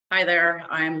Hi there,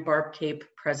 I'm Barb Cape,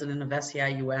 President of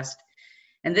SEIU-West,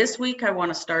 and this week I want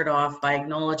to start off by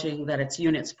acknowledging that it's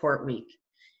Unit Support Week.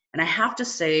 And I have to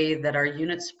say that our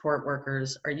unit support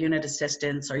workers, our unit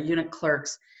assistants, our unit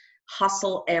clerks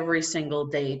hustle every single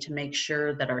day to make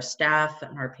sure that our staff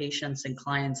and our patients and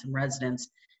clients and residents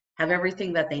have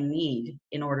everything that they need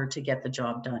in order to get the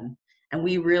job done. And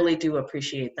we really do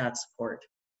appreciate that support.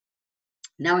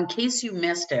 Now, in case you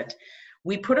missed it,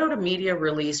 we put out a media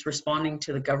release responding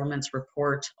to the government's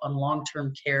report on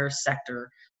long-term care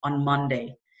sector on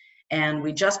Monday. And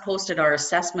we just posted our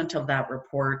assessment of that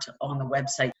report on the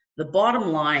website. The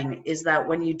bottom line is that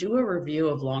when you do a review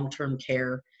of long-term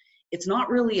care, it's not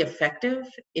really effective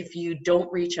if you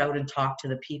don't reach out and talk to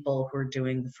the people who are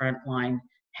doing the frontline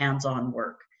hands-on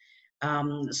work.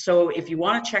 So if you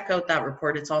want to check out that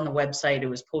report, it's on the website. It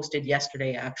was posted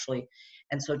yesterday, actually.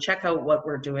 And so check out what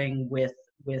we're doing with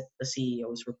the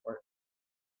CEO's report.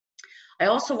 I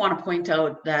also want to point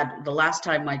out that the last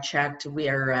time I checked, we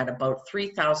are at about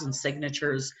 3,000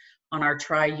 signatures on our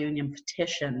tri-union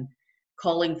petition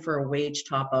calling for a wage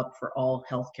top-up for all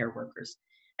healthcare workers.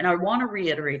 And I want to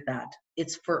reiterate that.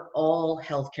 It's for all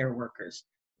healthcare workers,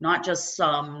 not just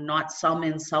some, not some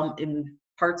in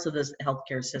parts of this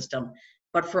healthcare system,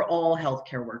 but for all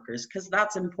healthcare workers, because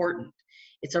that's important.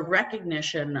 It's a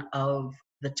recognition of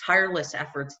the tireless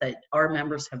efforts that our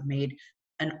members have made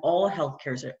and all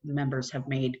healthcare members have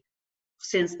made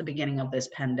since the beginning of this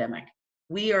pandemic.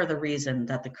 We are the reason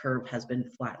that the curve has been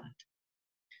flattened.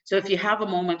 So if you have a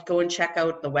moment, go and check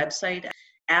out the website,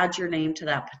 add your name to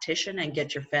that petition, and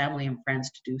get your family and friends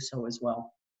to do so as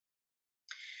well.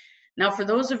 Now, for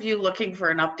those of you looking for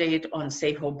an update on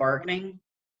SEIU bargaining,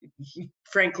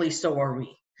 frankly, so are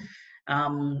we.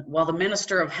 While the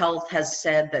Minister of Health has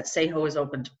said that SEIU is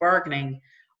open to bargaining,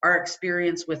 our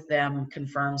experience with them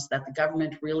confirms that the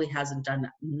government really hasn't done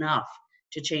enough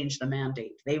to change the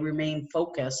mandate. They remain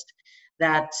focused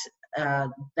that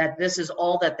this is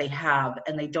all that they have,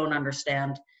 and they don't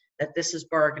understand that this is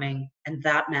bargaining and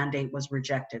that mandate was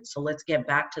rejected. So let's get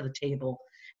back to the table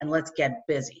and let's get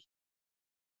busy.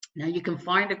 Now, you can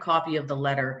find a copy of the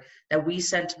letter that we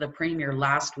sent to the Premier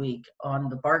last week on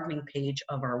the bargaining page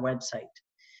of our website.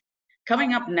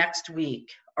 Coming up next week,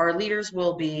 our leaders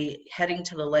will be heading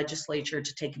to the legislature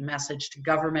to take a message to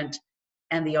government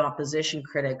and the opposition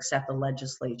critics at the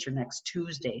legislature next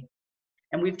Tuesday.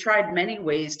 And we've tried many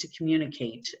ways to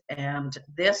communicate, and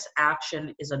this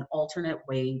action is an alternate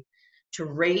way to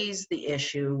raise the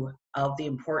issue of the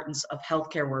importance of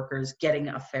healthcare workers getting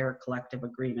a fair collective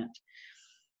agreement.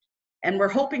 And we're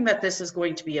hoping that this is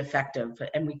going to be effective,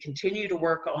 and we continue to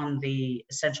work on the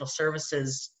essential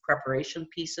services preparation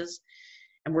pieces.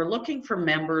 And we're looking for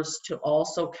members to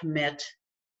also commit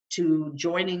to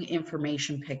joining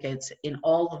information pickets in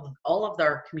all of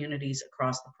our communities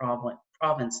across the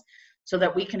province so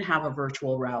that we can have a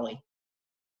virtual rally.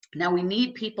 Now, we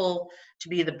need people to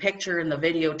be the picture and the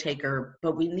video taker,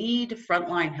 but we need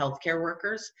frontline healthcare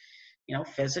workers,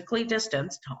 physically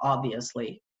distanced,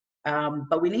 obviously.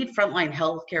 But we need frontline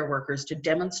healthcare workers to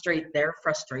demonstrate their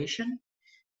frustration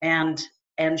and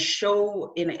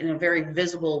show in a very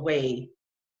visible way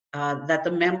that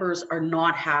the members are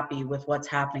not happy with what's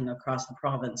happening across the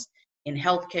province in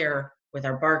healthcare, with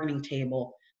our bargaining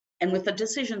table, and with the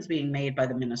decisions being made by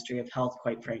the Ministry of Health,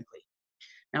 quite frankly.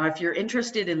 Now, if you're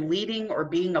interested in leading or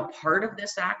being a part of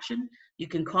this action, you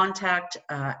can contact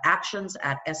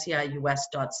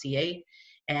actions@seiu-west.ca,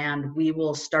 and we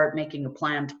will start making a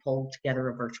plan to pull together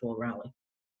a virtual rally.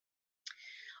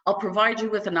 I'll provide you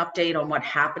with an update on what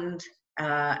happened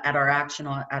at our action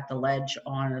at the Ledge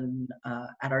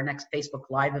at our next Facebook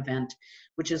Live event,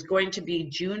 which is going to be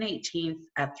June 18th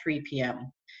at 3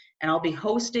 p.m. And I'll be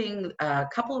hosting a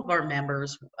couple of our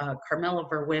members, Carmela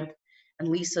Verwimp and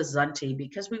Lisa Zunti,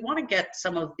 because we want to get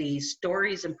some of the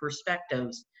stories and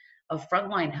perspectives of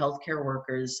frontline healthcare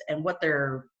workers and what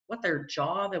their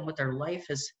job and what their life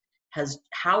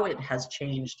how it has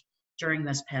changed during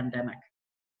this pandemic.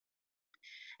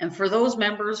 And for those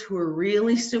members who are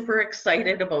really super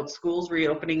excited about schools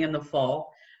reopening in the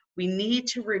fall, we need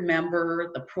to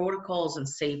remember the protocols and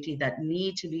safety that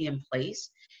need to be in place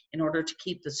in order to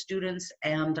keep the students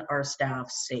and our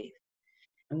staff safe.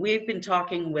 And we've been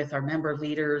talking with our member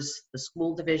leaders, the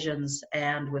school divisions,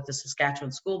 and with the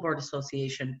Saskatchewan School Board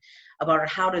Association about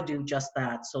how to do just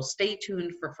that. So stay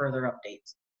tuned for further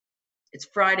updates. It's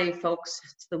Friday, folks.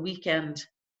 It's the weekend.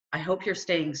 I hope you're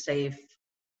staying safe.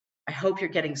 I hope you're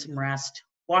getting some rest.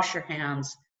 Wash your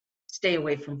hands. Stay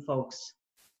away from folks.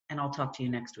 And I'll talk to you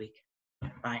next week.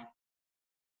 Bye.